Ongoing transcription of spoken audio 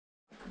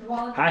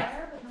Hi.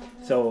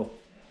 So,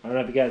 I don't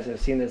know if you guys have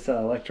seen this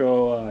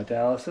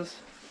electrodialysis.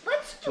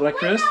 What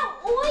about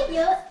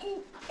oil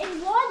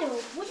and water?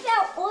 What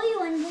about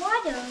oil and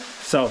water?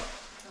 So,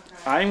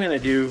 I'm going to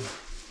do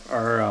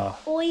our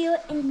oil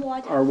and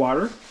water. Our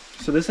water.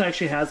 So this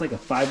actually has like a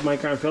 5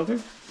 micron filter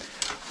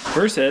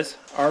versus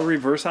our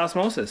reverse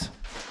osmosis.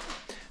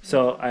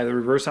 So I have the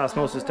reverse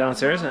osmosis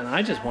downstairs and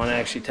I just want to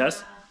actually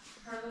test,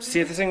 see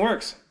if this thing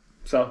works.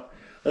 So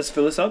let's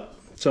fill this up.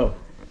 So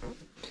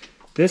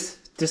this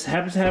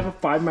happens to have a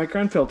 5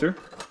 micron filter.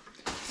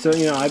 So,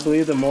 you know, I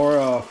believe the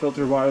more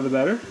filtered water, the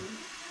better.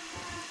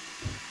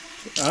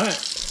 All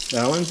right,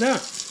 that one's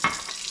that.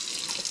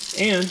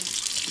 And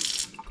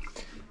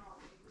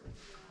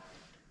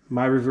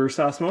my reverse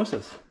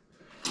osmosis.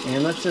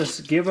 And let's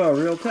just give a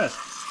real test.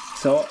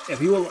 So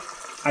if you will,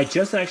 I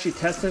just actually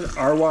tested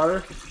our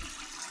water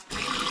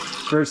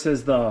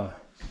versus the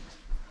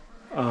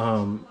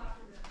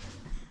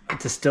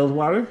distilled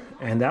water,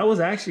 and that was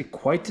actually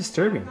quite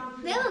disturbing.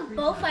 They look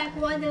both like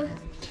water.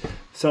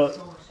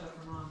 So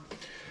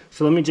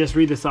let me just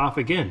read this off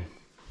again.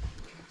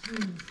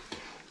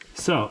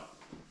 So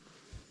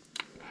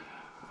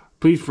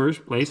please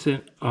first place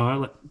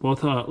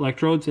both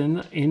electrodes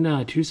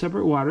in 2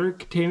 separate water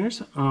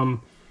containers.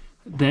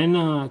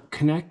 Then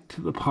connect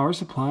to the power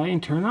supply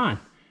and turn on.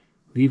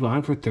 Leave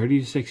on for 30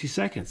 to 60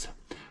 seconds.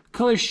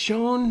 Colors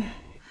shown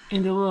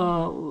in the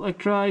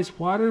electrolyzed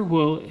water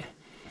will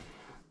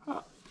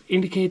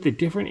indicate the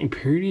different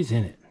impurities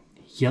in it.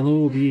 Yellow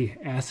will be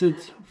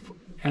acids,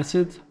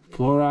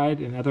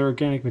 fluoride, and other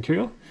organic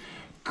material.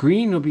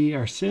 Green will be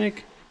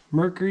arsenic,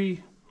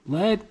 mercury,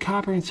 lead,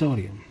 copper, and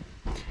sodium.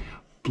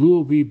 Blue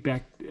will be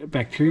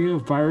bacteria,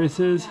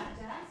 viruses,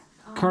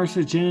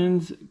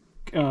 carcinogens,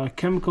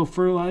 chemical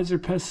fertilizer,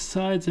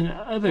 pesticides, and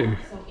other.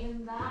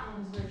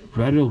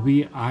 Red will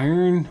be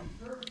iron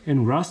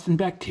and rust and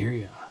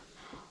bacteria.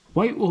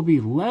 White will be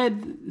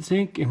lead,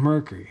 zinc, and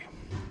mercury.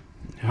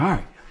 All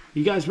right,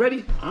 you guys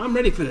ready? I'm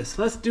ready for this.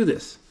 Let's do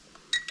this.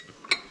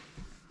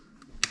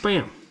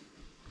 Bam.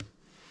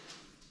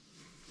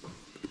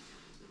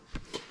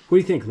 What do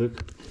you think, Luke?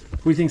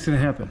 What do you think's gonna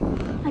happen?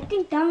 I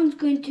think that one's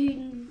going to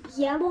turn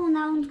yellow and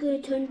that one's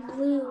going to turn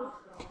blue.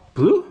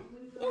 Blue?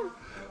 Yeah.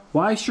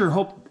 Well, I sure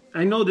hope.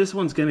 I know this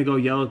one's gonna go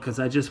yellow because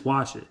I just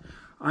watched it.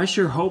 I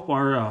sure hope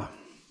our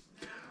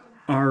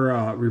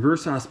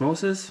reverse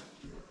osmosis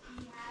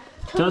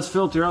does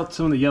filter out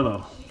some of the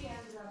yellow.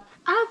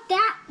 I hope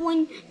that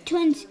one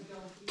turns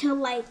to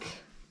like,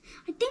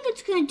 I think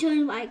it's going to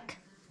turn like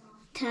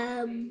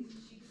to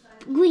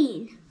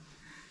green.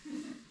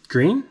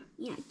 Green?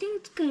 Yeah, I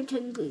think it's going to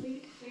turn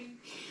green.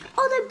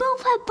 Oh, they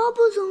both have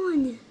bubbles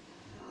on.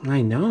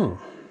 I know.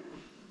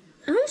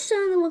 I'm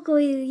starting to look a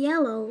little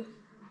yellow.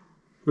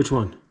 Which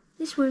one?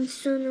 This one's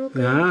starting to look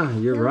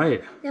You're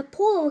right. That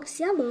pool looks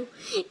yellow.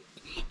 It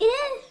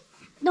is.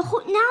 Now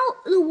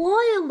the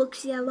water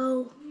looks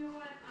yellow.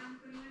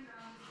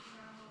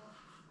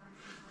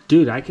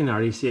 Dude, I can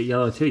already see it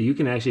yellow too. You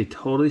can actually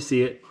totally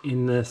see it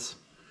in this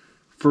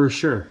for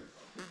sure.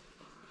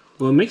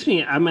 Well, it makes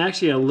me, I'm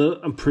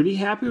pretty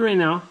happy right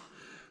now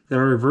that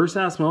our reverse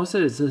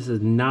osmosis is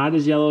not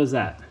as yellow as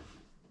that.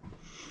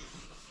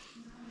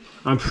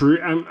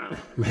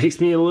 Makes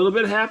me a little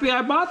bit happy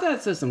I bought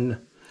that system.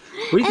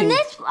 What do you think?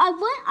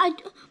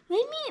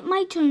 Maybe it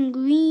might turn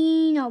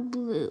green or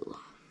blue.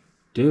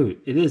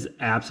 Dude, it is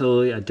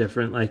absolutely a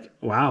different, like,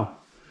 wow.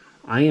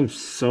 I am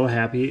so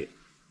happy.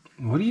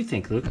 What do you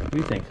think, Luke? What do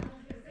you think?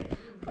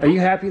 Are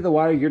you happy the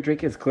water you're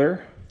drinking is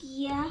clear?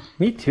 Yeah.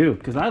 Me too,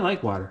 because I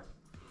like water.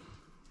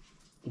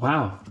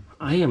 Wow,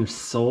 I am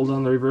sold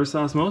on the reverse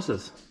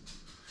osmosis.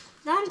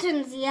 That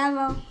turns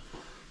yellow.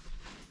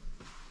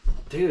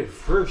 Dude,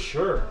 for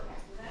sure.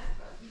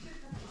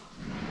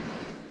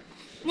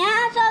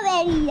 Now it's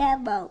already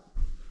yellow.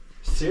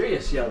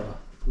 Serious yellow.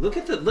 Look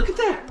at that.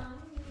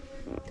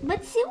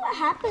 Let's see what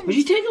happens. Would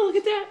you take a look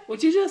at that?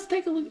 Would you just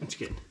take a look? I'm just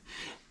kidding.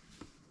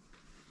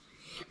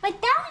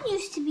 But that one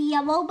used to be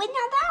yellow, but now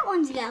that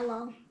one's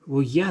yellow.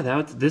 Well,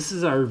 yeah, this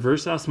is our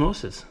reverse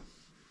osmosis.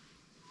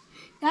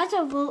 That's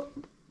a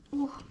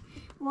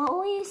what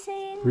were you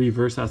saying?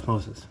 Reverse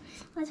osmosis.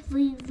 Let's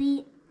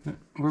read.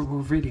 We're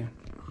reading.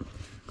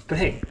 But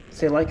hey,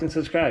 say like and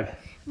subscribe.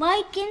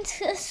 Like and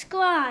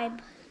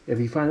subscribe. If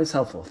you find this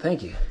helpful,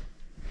 thank you.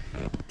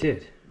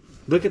 Dude,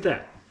 look at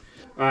that.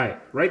 All right,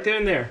 right there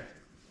and there.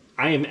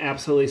 I am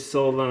absolutely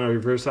sold on a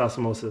reverse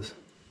osmosis.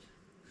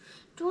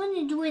 Do you want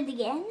to do it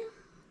again?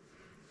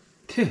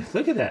 Dude,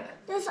 look at that.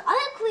 There's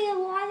other clear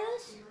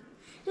waters.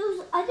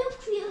 There's other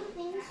clear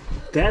things.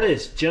 That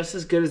is just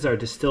as good as our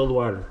distilled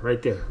water,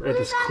 right there. Right,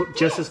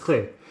 just as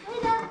clear.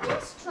 What about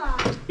this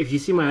try? If you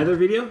see my other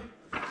video,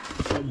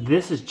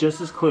 this is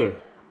just as clear.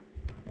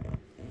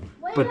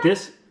 But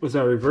this was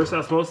our reverse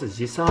osmosis.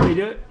 You saw me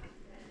do it?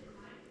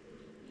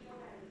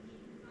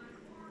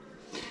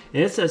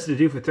 And it says to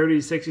do for 30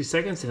 to 60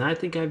 seconds, and I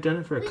think I've done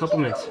it for a couple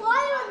minutes. We can do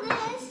water on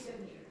this.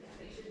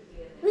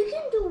 We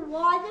can do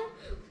water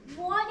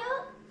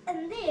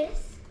and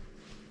this.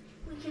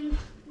 We can.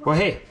 Well,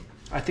 hey,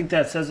 I think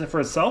that says it for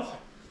itself.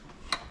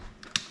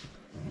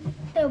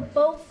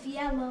 both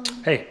yellow.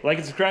 Hey, like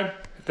and subscribe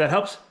if that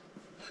helps.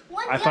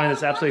 I find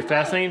this absolutely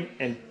fascinating.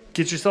 And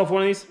get yourself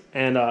one of these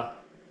and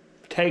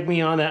tag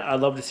me on that. I'd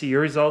love to see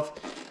your results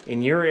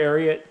in your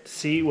area,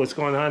 see what's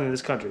going on in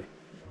this country.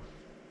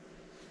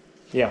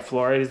 Yeah,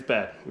 fluoride is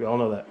bad. We all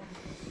know that.